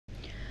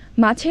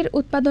মাছের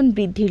উৎপাদন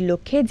বৃদ্ধির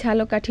লক্ষ্যে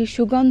ঝালকাঠির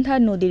সুগন্ধা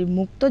নদীর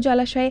মুক্ত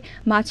জলাশয়ে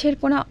মাছের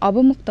পোনা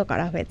অবমুক্ত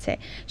করা হয়েছে।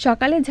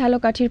 সকালে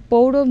ঝালকাঠির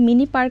পৌর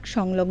মিনি পার্ক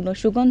সংলগ্ন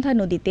সুগন্ধা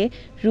নদীতে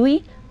রুই,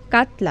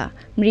 কাতলা,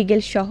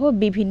 মৃগেল সহ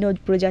বিভিন্ন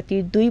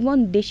প্রজাতির 2 মণ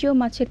দেশীয়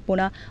মাছের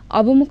পোনা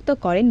অবমুক্ত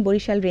করেন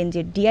বরিশাল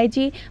রেঞ্জের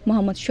ডিআইজি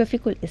মোহাম্মদ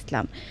শফিকুল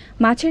ইসলাম।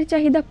 মাছের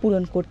চাহিদা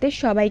পূরণ করতে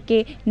সবাইকে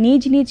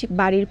নিজ নিজ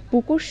বাড়ির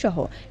পুকুর সহ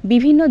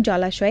বিভিন্ন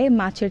জলাশয়ে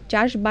মাছের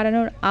চাষ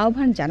বাড়ানোর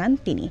আহ্বান জানান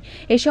তিনি।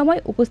 এ সময়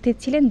উপস্থিত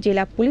ছিলেন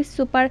জেলা পুলিশ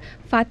সুপার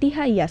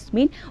ফাতিহা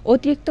ইয়াসমিন,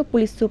 অতিরিক্ত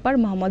পুলিশ সুপার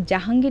মোহাম্মদ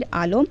জাহাঙ্গীর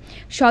আলম,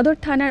 সদর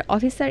থানার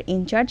অফিসার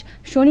ইনচার্জ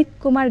শনিত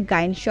কুমার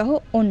গায়েন সহ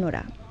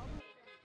অন্যরা।